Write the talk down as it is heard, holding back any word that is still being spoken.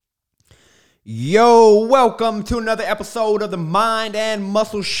Yo, welcome to another episode of the Mind and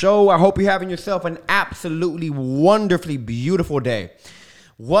Muscle Show. I hope you're having yourself an absolutely wonderfully beautiful day.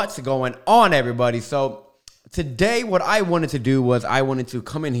 What's going on, everybody? So today what I wanted to do was I wanted to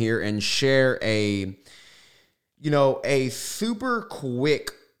come in here and share a super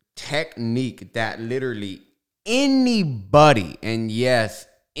quick technique that literally anybody, and yes,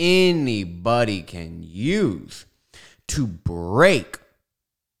 anybody can use to break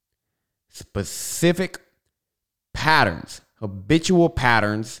specific patterns, habitual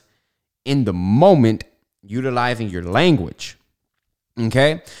patterns in the moment, utilizing your language.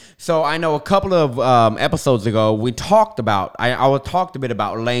 Okay, so I know a couple of episodes ago we talked about, I talked a bit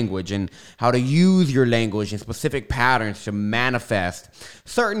about language and how to use your language in specific patterns to manifest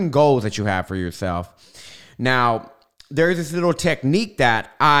certain goals that you have for yourself. Now, there's this little technique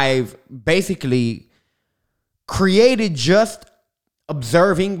that I've basically created just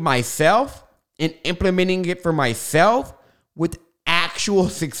observing myself and implementing it for myself with actual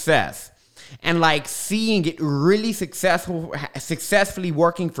success, and like seeing it really successfully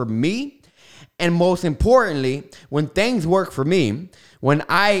working for me. And most importantly, when things work for me, when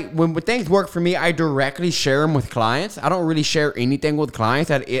things work for me, I directly share them with clients. I don't really share anything with clients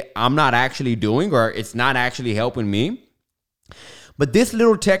that I'm not actually doing or it's not actually helping me. But this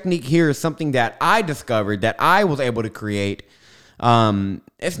little technique here is something that I discovered that I was able to create.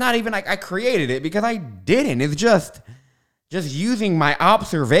 It's not even like I created it, because I didn't. It's just using my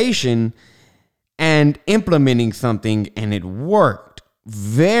observation and implementing something, and it worked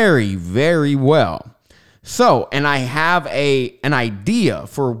very, very well. So, and I have an idea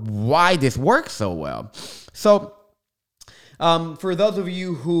for why this works so well. So, for those of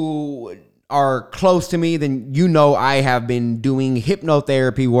you who are close to me, then you know I have been doing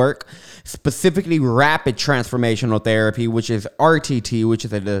hypnotherapy work, specifically rapid transformational therapy, which is RTT, which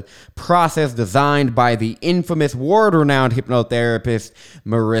is a process designed by the infamous world-renowned hypnotherapist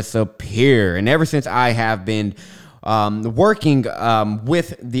Marissa Peer. And ever since I have been working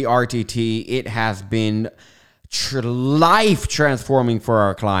with the RTT, it has been life transforming for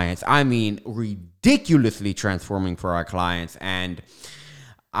our clients. I mean, ridiculously transforming for our clients. And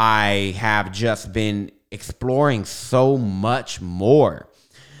I have just been exploring so much more,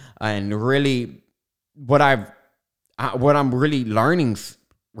 and really, what I'm really learning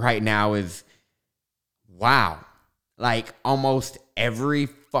right now is, wow, like almost every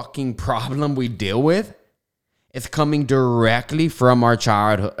fucking problem we deal with is coming directly from our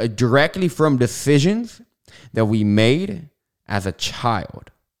childhood, directly from decisions that we made as a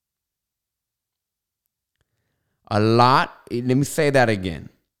child. Let me say that again.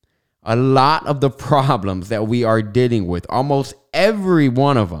 A lot of the problems that we are dealing with, almost every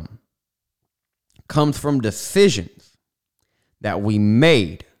one of them, comes from decisions that we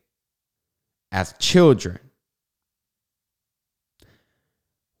made as children.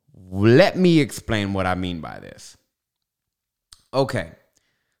 Let me explain what I mean by this. Okay,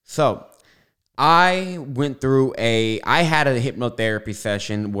 so I had a hypnotherapy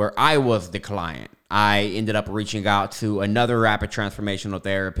session where I was the client. I ended up reaching out to another rapid transformational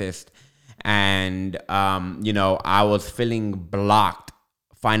therapist, and, I was feeling blocked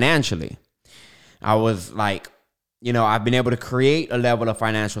financially. I was like, I've been able to create a level of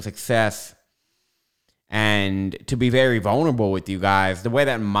financial success, and to be very vulnerable with you guys, the way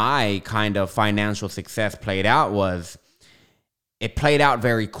that my kind of financial success played out was, it played out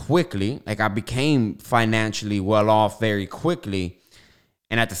very quickly. Like, I became financially well off very quickly,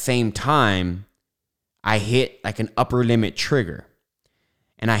 and at the same time, I hit like an upper limit trigger.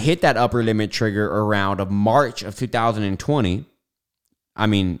 And I hit that upper limit trigger around March of 2020. Or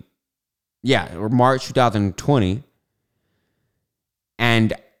March 2020.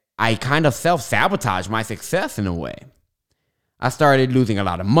 And I kind of self-sabotaged my success in a way. I started losing a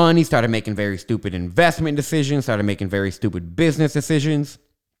lot of money, started making very stupid investment decisions, started making very stupid business decisions.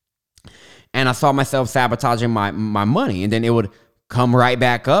 And I saw myself sabotaging my money. And then it would come right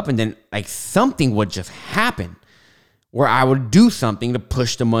back up, and then like something would just happen where I would do something to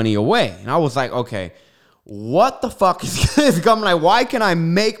push the money away. And I was like, okay, what the fuck is coming? Like, why can I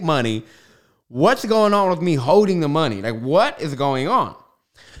make money? What's going on with me holding the money? Like, what is going on?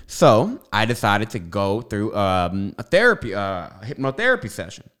 So I decided to go through a hypnotherapy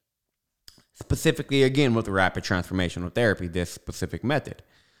session, specifically again with rapid transformational therapy, this specific method.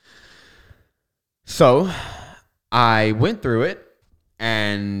 So I went through it.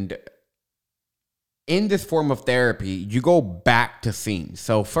 And in this form of therapy, you go back to scenes.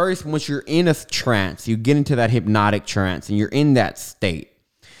 So first, once you're in a trance, you get into that hypnotic trance and you're in that state.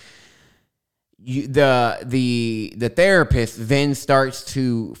 The therapist then starts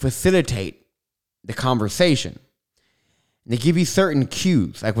to facilitate the conversation. And they give you certain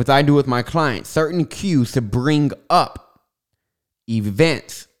cues, like what I do with my clients, certain cues to bring up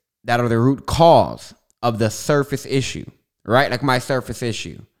events that are the root cause of the surface issue, right? Like my surface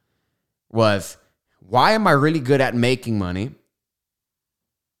issue was, why am I really good at making money,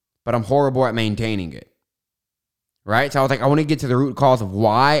 but I'm horrible at maintaining it, right? So I was like, I want to get to the root cause of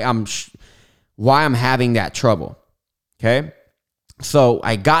why I'm having that trouble, okay? So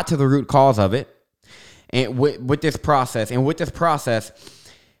I got to the root cause of it, and with this process,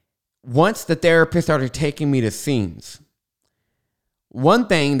 once the therapist started taking me to scenes, one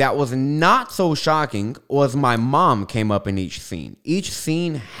thing that was not so shocking was my mom came up in each scene. Each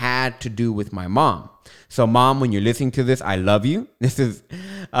scene had to do with my mom. So mom, when you're listening to this, I love you. This is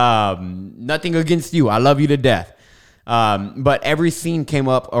nothing against you. I love you to death. But every scene came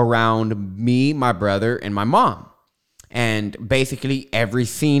up around me, my brother, and my mom. And basically every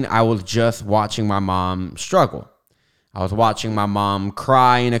scene, I was just watching my mom struggle. I was watching my mom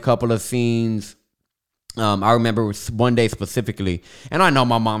cry in a couple of scenes. I remember one day specifically, and I know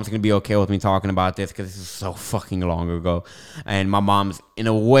my mom's going to be okay with me talking about this because this is so fucking long ago. And my mom's in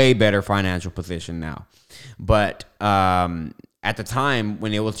a way better financial position now. But at the time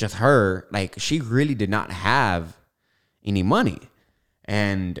when it was just her, like, she really did not have any money.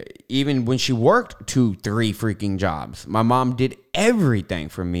 And even when she worked 2-3 freaking jobs, my mom did everything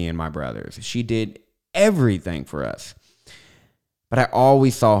for me and my brothers. She did everything for us. But I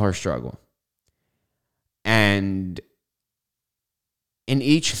always saw her struggle. And in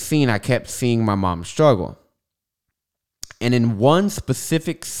each scene, I kept seeing my mom struggle. And in one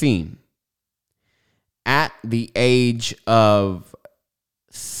specific scene, at the age of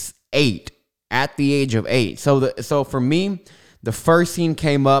 8, so for me, the first scene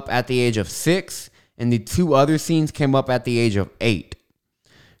came up at the age of 6, and the 2 other scenes came up at the age of 8.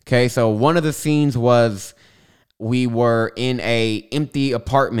 Okay, so one of the scenes was we were in a empty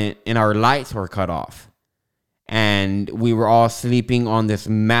apartment and our lights were cut off. And we were all sleeping on this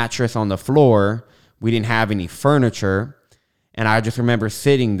mattress on the floor. We didn't have any furniture. And I just remember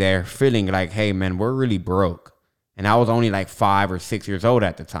sitting there feeling like, hey, man, we're really broke. And I was only like 5 or 6 years old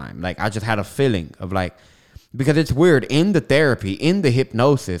at the time. Like, I just had a feeling of like, because it's weird, in the therapy, in the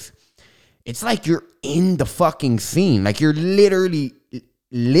hypnosis, it's like you're in the fucking scene. Like, you're literally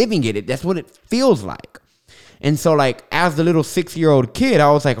living it. That's what it feels like. And so, like, as the little 6-year-old kid,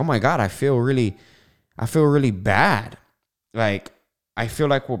 I was like, oh my God, I feel really bad. Like, I feel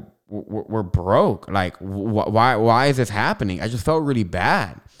like we're broke. Like, why is this happening? I just felt really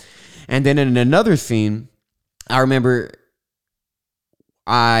bad. And then in another scene, I remember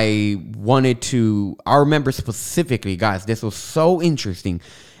specifically, guys, this was so interesting.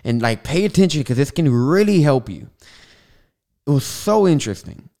 And like, pay attention because this can really help you. It was so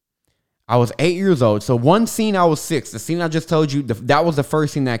interesting. I was 8 years old. So one scene, I was 6. The scene I just told you, that was the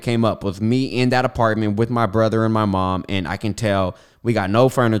first scene that came up, was me in that apartment with my brother and my mom. And I can tell we got no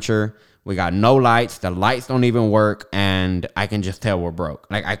furniture. We got no lights. The lights don't even work. And I can just tell we're broke.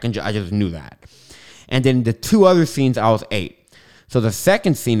 Like, I just knew that. And then the 2 other scenes, I was 8. So the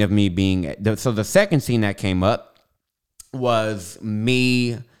second scene the second scene that came up was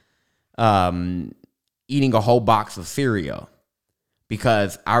me eating a whole box of cereal.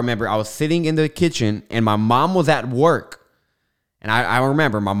 Because I remember I was sitting in the kitchen and my mom was at work. And I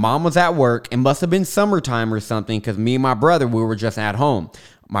remember my mom was at work. It must have been summertime or something because me and my brother, we were just at home.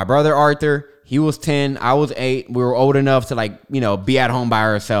 My brother Arthur, he was 10. I was 8. We were old enough to, like, you know, be at home by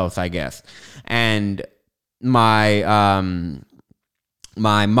ourselves, I guess. And my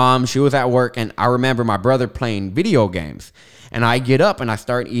mom, she was at work. And I remember my brother playing video games. And I get up and I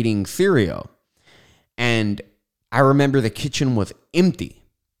start eating cereal. And I remember the kitchen was empty.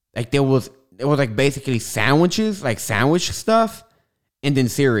 Like, it was like basically sandwiches, like sandwich stuff, and then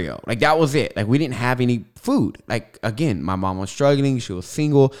cereal. Like, that was it. Like, we didn't have any food. Like, again, my mom was struggling. She was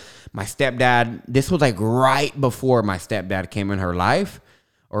single. My stepdad, this was like right before my stepdad came in her life.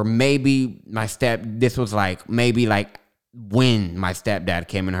 Or maybe this was like maybe like when my stepdad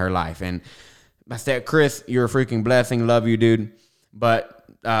came in her life. And my Chris, you're a freaking blessing. Love you, dude. But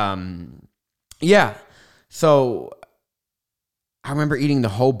yeah. So I remember eating the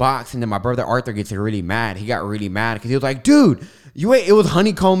whole box, and then my brother Arthur gets really mad. He got really mad because he was like, dude, you ate, it was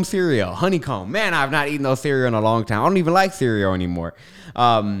honeycomb cereal. Honeycomb. Man, I've not eaten those cereal in a long time. I don't even like cereal anymore.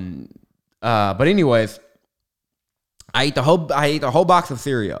 But anyways, I ate the whole box of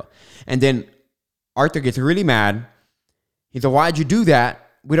cereal. And then Arthur gets really mad. He said, why'd you do that?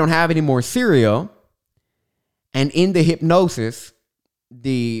 We don't have any more cereal. And in the hypnosis,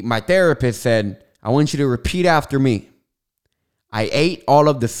 my therapist said, I want you to repeat after me. I ate all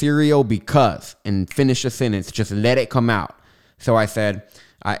of the cereal because, and finish the sentence, just let it come out. So I said,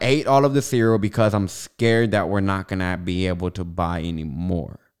 I ate all of the cereal because I'm scared that we're not going to be able to buy any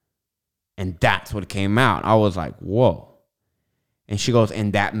more. And that's what came out. I was like, whoa. And she goes,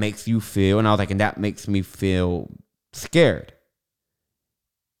 and that makes you feel, and I was like, and that makes me feel scared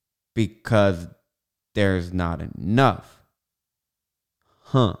because there's not enough.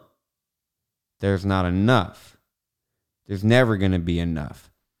 There's not enough. There's never going to be enough.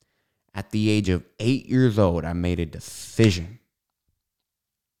 At the age of 8 years old, I made a decision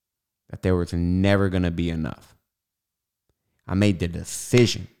that there was never going to be enough. I made the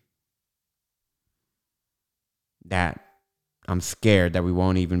decision that I'm scared that we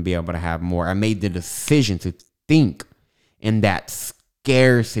won't even be able to have more. I made the decision to think in that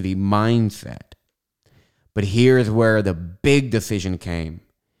scarcity mindset. But here's where the big decision came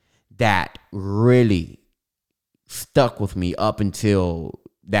that really stuck with me up until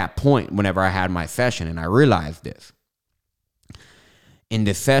that point whenever I had my session, and I realized this. In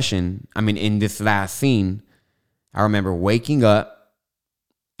this last scene, I remember waking up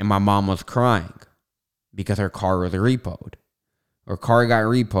and my mom was crying because her car was repoed. Her car got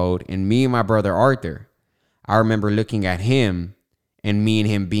repoed, and me and my brother Arthur, I remember looking at him and me and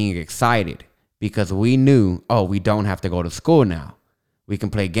him being excited because we knew, oh, we don't have to go to school now. We can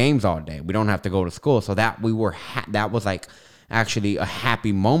play games all day. We don't have to go to school. So that that was like actually a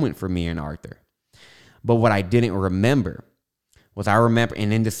happy moment for me and Arthur. But what I didn't remember was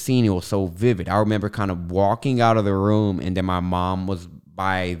and in the scene, it was so vivid. I remember kind of walking out of the room, and then my mom was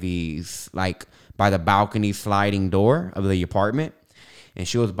by the balcony sliding door of the apartment. And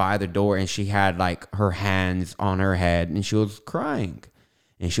she was by the door, and she had like her hands on her head, and she was crying.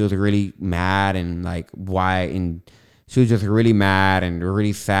 And she was really mad and like, why? And she was just really mad and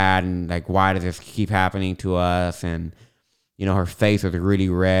really sad and like, why does this keep happening to us? And, you know, her face was really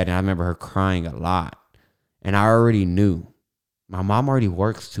red, and I remember her crying a lot. And I already knew. My mom already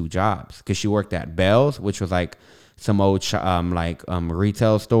works 2 jobs because she worked at Bell's, which was like some old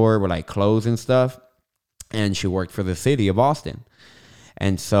retail store with like clothes and stuff. And she worked for the city of Austin.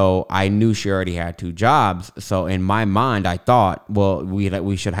 And so I knew she already had 2 jobs. So in my mind, I thought, well,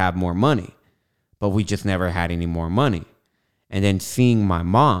 we should have more money. But we just never had any more money. And then seeing my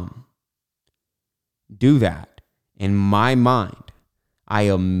mom do that, in my mind, I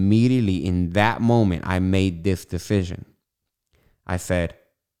immediately, in that moment, I made this decision. I said,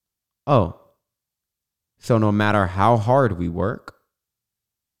 oh, so no matter how hard we work,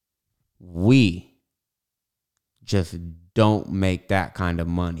 we just don't make that kind of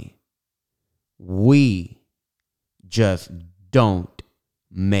money. We just don't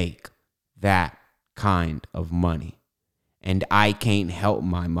make that kind of money. And I can't help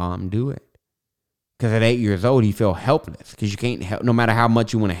my mom do it. Because at 8 years old, you feel helpless. Because you can't help, no matter how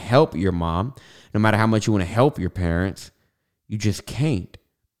much you want to help your mom, no matter how much you want to help your parents, you just can't.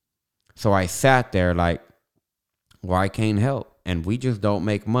 So I sat there like, well, I can't help. And we just don't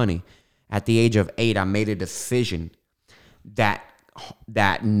make money. At the age of 8, I made a decision that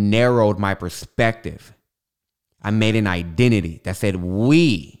narrowed my perspective. I made an identity that said,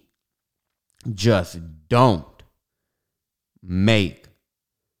 we just don't make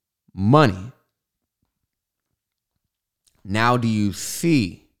money. Now do you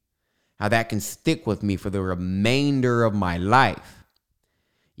see how that can stick with me for the remainder of my life?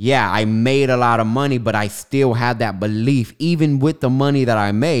 Yeah, I made a lot of money, but I still had that belief, even with the money that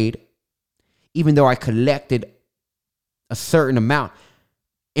I made, even though I collected a certain amount,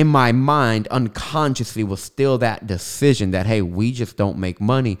 in my mind, unconsciously was still that decision that, hey, we just don't make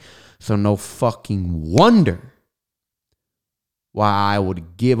money. So no fucking wonder why I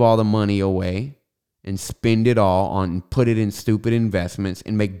would give all the money away and spend it all on, put it in stupid investments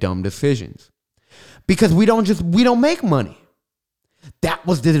and make dumb decisions. Because we don't make money. That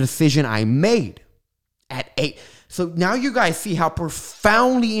was the decision I made at 8. So now you guys see how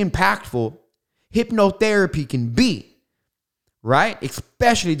profoundly impactful hypnotherapy can be. Right?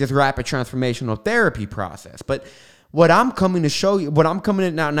 Especially this rapid transformational therapy process. But what I'm coming to show you,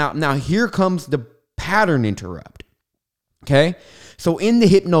 now here comes the pattern interrupt. Okay? So in the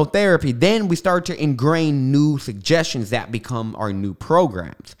hypnotherapy, then we start to ingrain new suggestions that become our new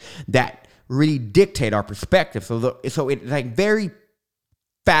programs that really dictate our perspective. So it's like very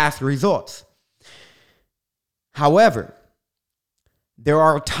fast results. However, there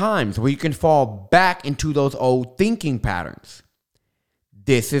are times where you can fall back into those old thinking patterns.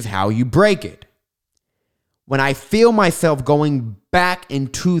 This is how you break it. when I feel myself going back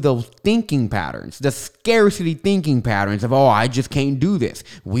into those thinking patterns, the scarcity thinking patterns of, oh, I just can't do this.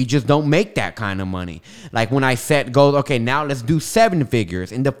 We just don't make that kind of money. Like when I set goals, okay, now let's do 7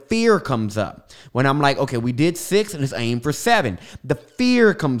 figures, and the fear comes up. When I'm like, okay, we did 6, and let's aim for 7. The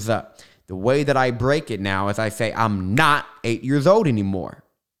fear comes up. The way that I break it now is I say, I'm not 8 years old anymore.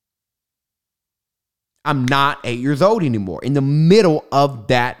 I'm not 8 years old anymore in the middle of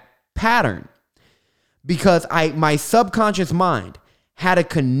that pattern. Because my subconscious mind had a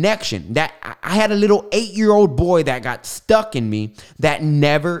connection that I had a little 8-year-old boy that got stuck in me that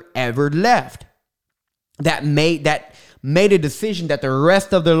never ever left. That made a decision that the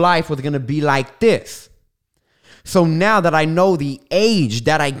rest of their life was going to be like this. So now that I know the age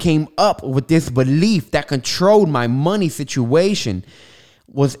that I came up with this belief that controlled my money situation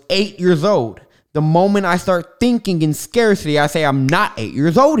was 8 years old. The moment I start thinking in scarcity, I say, I'm not 8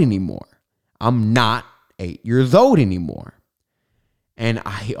 years old anymore. I'm not 8 years old anymore. And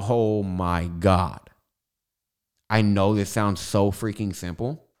oh my God. I know this sounds so freaking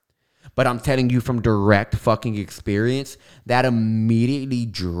simple, but I'm telling you from direct fucking experience, that immediately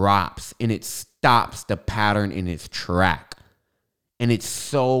drops and it stops the pattern in its track. And it's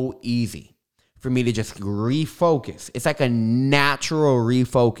so easy for me to just refocus. It's like a natural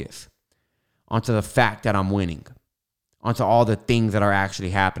refocus onto the fact that I'm winning, onto all the things that are actually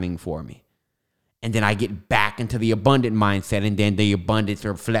happening for me. And then I get back into the abundant mindset, and then the abundance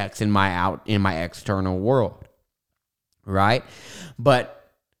reflects in my external world. Right?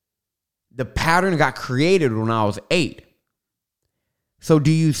 But the pattern got created when I was 8. So do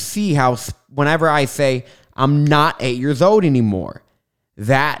you see how whenever I say I'm not 8 years old anymore,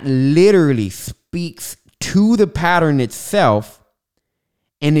 that literally speaks to the pattern itself,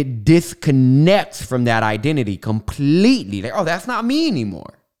 and it disconnects from that identity completely. Like, oh, that's not me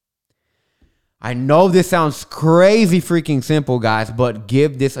anymore. I know this sounds crazy freaking simple, guys, but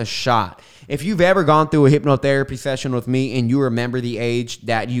give this a shot. If you've ever gone through a hypnotherapy session with me and you remember the age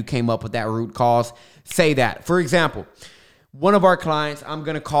that you came up with that root cause, say that. For example, one of our clients, I'm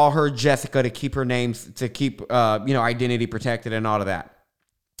going to call her Jessica to keep her names, to keep, identity protected and all of that.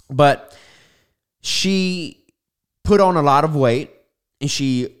 But she put on a lot of weight, and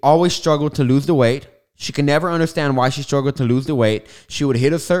she always struggled to lose the weight. She could never understand why she struggled to lose the weight. She would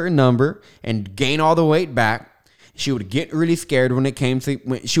hit a certain number and gain all the weight back. She would get really scared when it came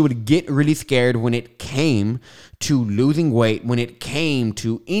to losing weight, when it came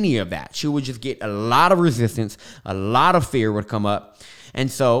to any of that. She would just get a lot of resistance, a lot of fear would come up.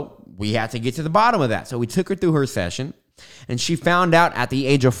 And so we had to get to the bottom of that. So we took her through her session, and she found out at the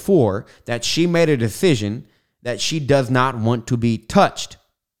age of 4 that she made a decision that she does not want to be touched,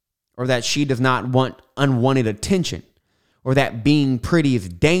 or that she does not want unwanted attention, or that being pretty is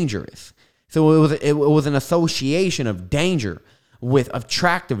dangerous. So it was an association of danger with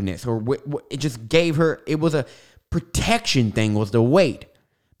attractiveness, or it just gave her, it was a protection thing, was the weight.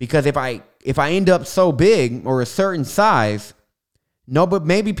 Because if I end up so big or a certain size, but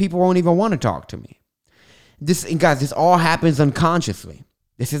maybe people won't even want to talk to me. This all happens unconsciously.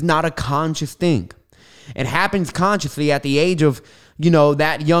 This is not a conscious thing. It happens consciously at the age of,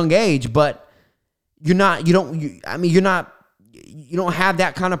 that young age, but you don't have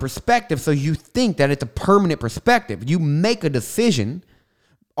that kind of perspective. So you think that it's a permanent perspective. You make a decision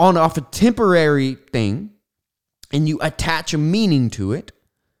off a temporary thing, and you attach a meaning to it.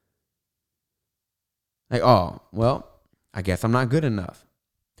 Like, oh, well, I guess I'm not good enough.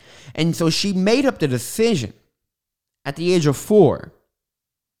 And so she made up the decision at the age of 4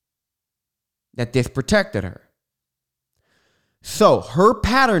 that this protected her. So her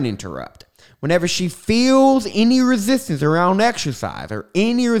pattern interrupt, whenever she feels any resistance around exercise, or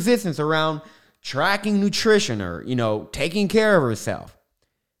any resistance around tracking nutrition, or, taking care of herself,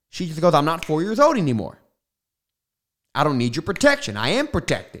 she just goes, I'm not 4 years old anymore. I don't need your protection. I am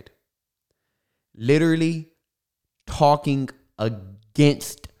protected. Literally talking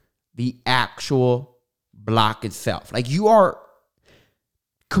against the actual block itself. Like, you are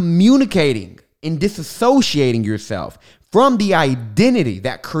communicating and disassociating yourself from the identity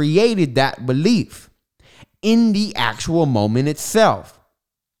that created that belief in the actual moment itself.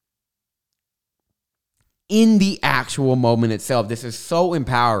 In the actual moment itself. This is so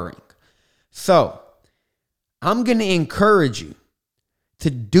empowering. So, I'm going to encourage you to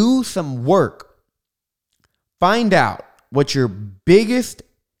do some work. Find out what is your biggest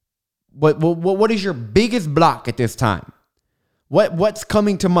block at this time. What's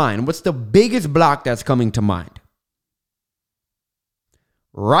coming to mind? What's the biggest block that's coming to mind?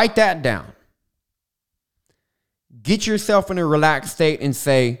 Write that down. Get yourself in a relaxed state and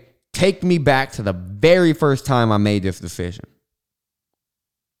say, take me back to the very first time I made this decision.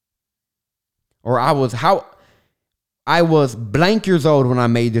 Or I was blank years old when I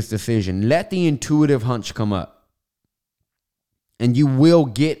made this decision. Let the intuitive hunch come up. And you will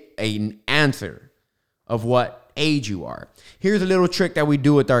get an answer of what age you are. Here's a little trick that we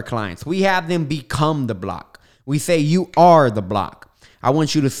do with our clients. We have them become the block. We say, you are the block. I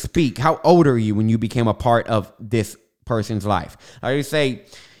want you to speak. How old are you when you became a part of this person's life? I say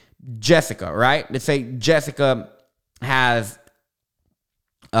Jessica, right? Let's say Jessica has,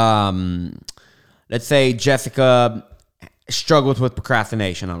 let's say Jessica struggles with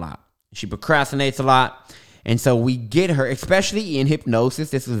procrastination a lot. She procrastinates a lot. And so we get her, especially in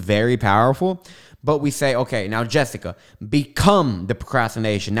hypnosis, this is very powerful. But we say, okay, now Jessica, become the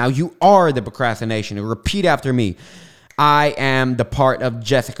procrastination. Now you are the procrastination. And repeat after me. I am the part of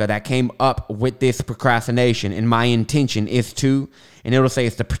Jessica that came up with this procrastination. And my intention is to, and it'll say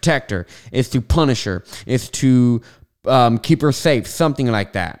it's to protect her, it's to punish her, it's to keep her safe, something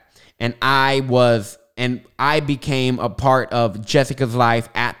like that. And I became a part of Jessica's life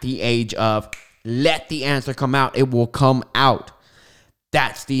at the age of, let the answer come out. It will come out.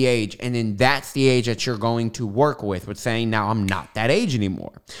 That's the age. And then that's the age that you're going to work with saying, now I'm not that age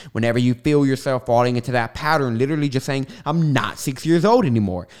anymore. Whenever you feel yourself falling into that pattern, literally just saying, I'm not 6 years old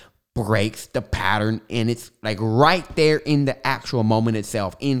anymore, breaks the pattern. And it's like right there in the actual moment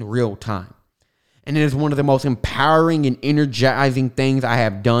itself in real time. And it is one of the most empowering and energizing things I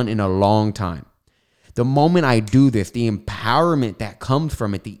have done in a long time. The moment I do this, the empowerment that comes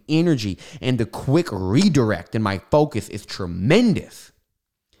from it, the energy and the quick redirect in my focus is tremendous.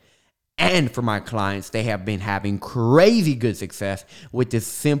 And for my clients, they have been having crazy good success with this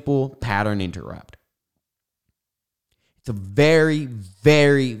simple pattern interrupt. It's a very,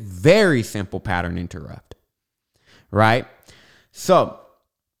 very, very simple pattern interrupt, right? So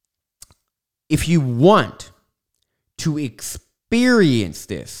if you want to experience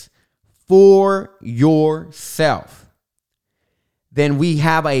this for yourself, then we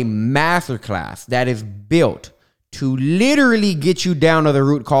have a masterclass that is built to literally get you down to the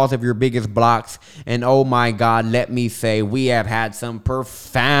root cause of your biggest blocks. And oh my God, let me say, we have had some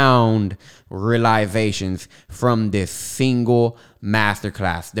profound realizations from this single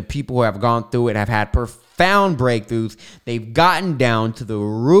masterclass. The people who have gone through it have had profound breakthroughs. They've gotten down to the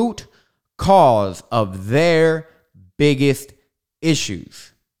root cause of their biggest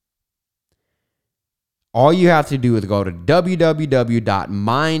issues. All you have to do is go to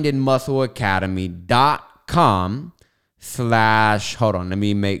www.mindandmuscleacademy.com hold on, let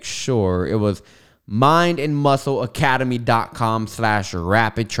me make sure. It was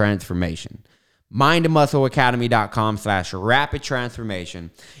mindandmuscleacademy.com/rapid transformation. mindandmuscleacademy.com/rapid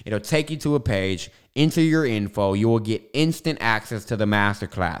transformation. It'll take you to a page. Enter your info. You will get instant access to the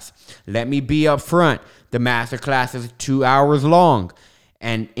masterclass. Let me be up front. The masterclass is 2 hours long.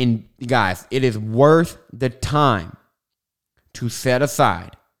 And guys, it is worth the time to set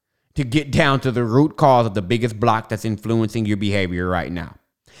aside to get down to the root cause of the biggest block that's influencing your behavior right now,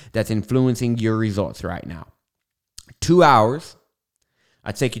 that's influencing your results right now. 2 hours,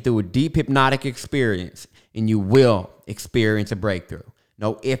 I take you through a deep hypnotic experience, and you will experience a breakthrough.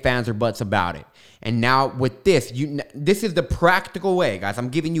 No ifs, ands, or buts about it. And now with this, this is the practical way, guys. I'm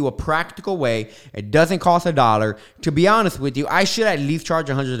giving you a practical way. It doesn't cost $1. To be honest with you, I should at least charge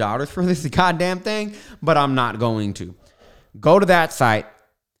 $100 for this goddamn thing, but I'm not going to. Go to that site.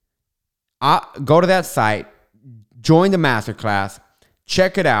 Join the masterclass,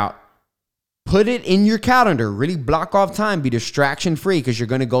 check it out, put it in your calendar, really block off time, be distraction free, because you're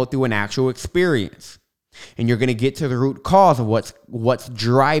going to go through an actual experience and you're going to get to the root cause of what's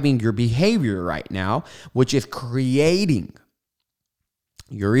driving your behavior right now, which is creating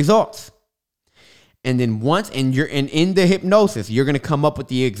your results. And then once, and you're in the hypnosis, you're going to come up with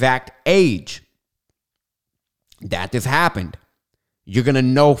the exact age that this happened. You're going to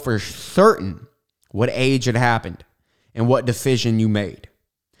know for certain what age it happened and what decision you made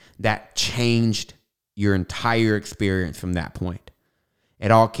that changed your entire experience from that point. It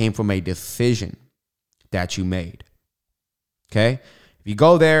all came from a decision that you made. Okay? If you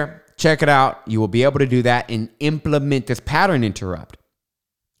go there, check it out, you will be able to do that and implement this pattern interrupt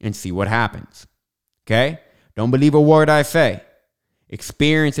and see what happens. Okay? Don't believe a word I say.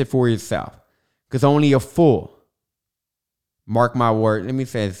 Experience it for yourself, because only a fool, mark my word, let me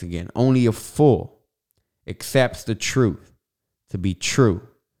say this again. Only a fool accepts the truth to be true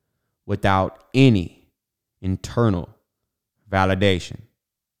without any internal validation.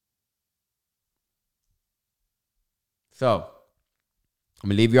 So, I'm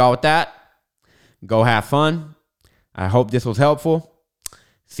going to leave you all with that. Go have fun. I hope this was helpful.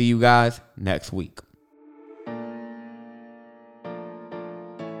 See you guys next week.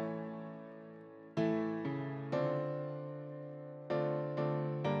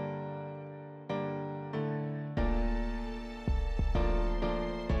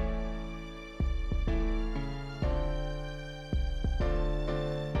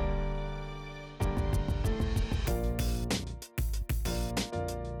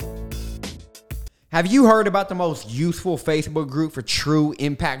 Have you heard about the most useful Facebook group for true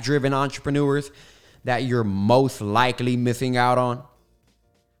impact-driven entrepreneurs that you're most likely missing out on?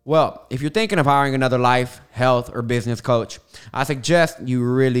 Well, if you're thinking of hiring another life, health, or business coach, I suggest you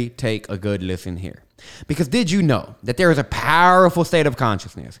really take a good listen here. Because did you know that there is a powerful state of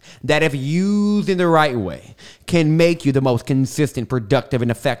consciousness that, if used in the right way, can make you the most consistent, productive,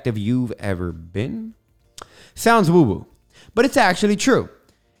 and effective you've ever been? Sounds woo-woo, but it's actually true.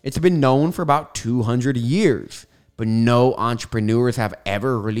 It's been known for about 200 years, but no entrepreneurs have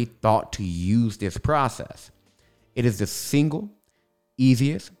ever really thought to use this process. It is the single,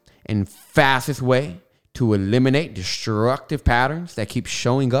 easiest, and fastest way to eliminate destructive patterns that keep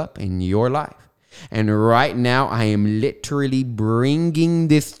showing up in your life. And right now, I am literally bringing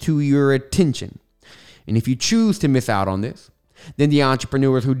this to your attention. And if you choose to miss out on this, then the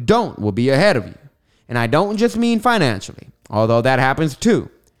entrepreneurs who don't will be ahead of you. And I don't just mean financially, although that happens too.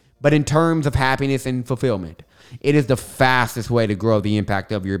 But in terms of happiness and fulfillment, it is the fastest way to grow the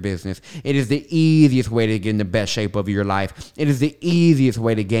impact of your business. It is the easiest way to get in the best shape of your life. It is the easiest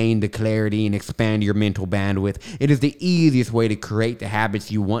way to gain the clarity and expand your mental bandwidth. It is the easiest way to create the habits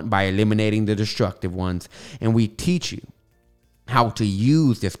you want by eliminating the destructive ones. And we teach you how to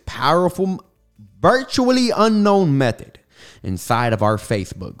use this powerful, virtually unknown method inside of our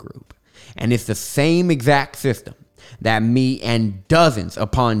Facebook group. And it's the same exact system that me and dozens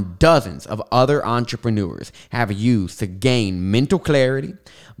upon dozens of other entrepreneurs have used to gain mental clarity,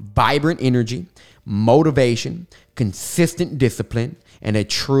 vibrant energy, motivation, consistent discipline, and a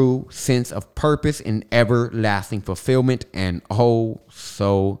true sense of purpose and everlasting fulfillment, and oh,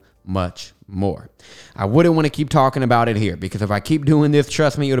 so much more. I wouldn't want to keep talking about it here, because if I keep doing this,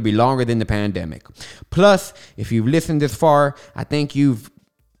 trust me, it'll be longer than the pandemic. Plus, if you've listened this far, I think you've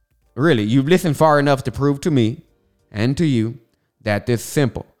listened far enough to prove to me and to you that this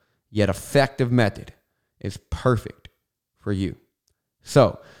simple yet effective method is perfect for you.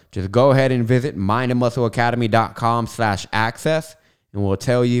 So just go ahead and visit mindandmuscleacademy.com/access, and we'll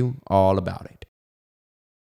tell you all about it.